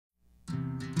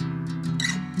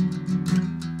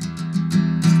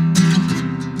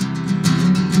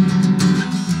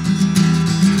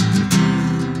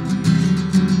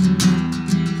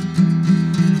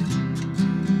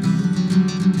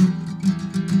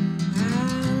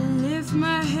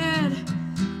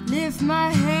lift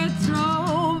my head,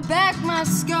 throw back my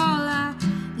skull. I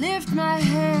lift my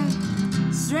head,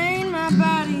 strain my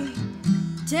body,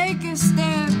 take a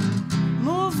step,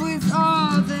 move with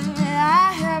all that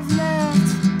I have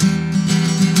left.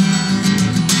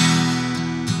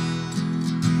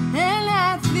 And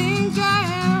I think I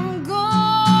am gone.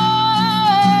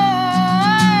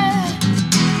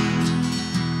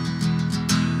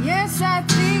 Yes, I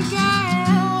think I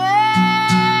am.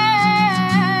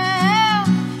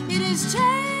 Well, it is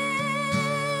change.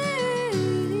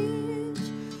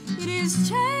 It is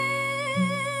change.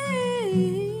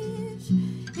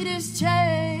 It is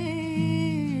change.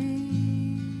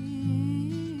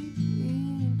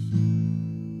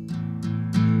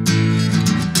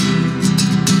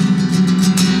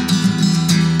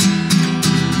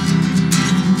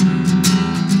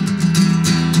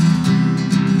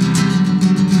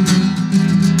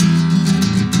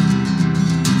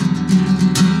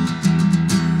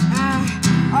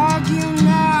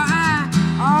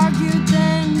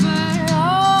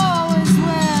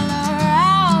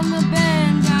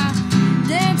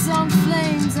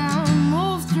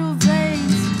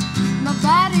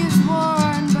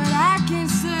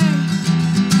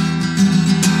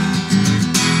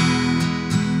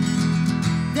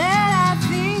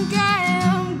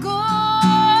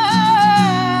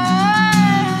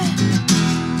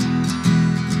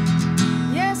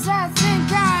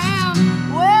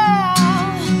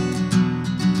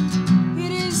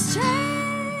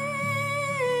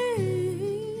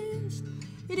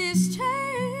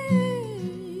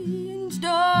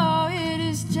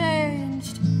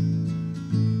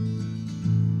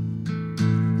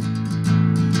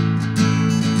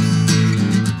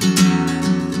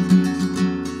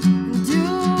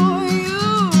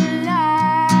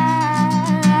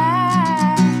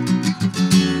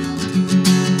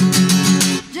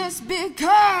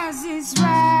 Because it's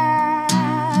right.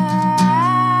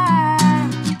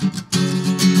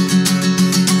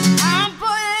 I'm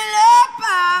putting up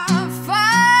a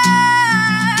fight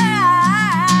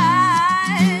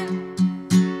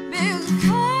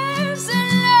because I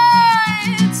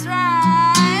know it's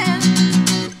right.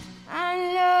 I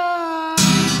know.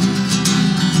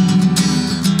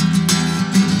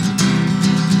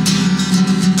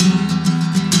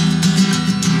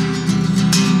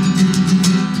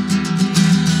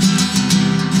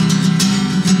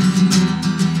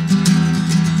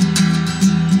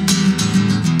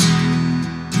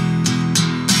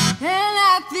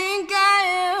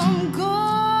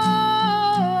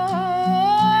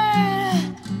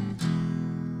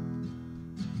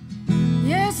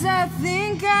 Yes, I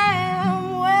think I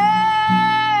am. Well,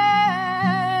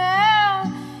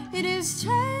 it is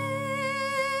changed.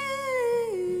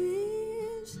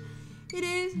 It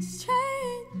is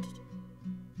changed.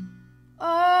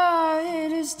 Oh,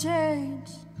 it is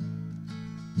changed.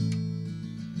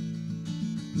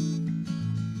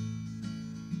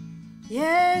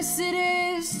 Yes, it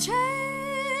is changed.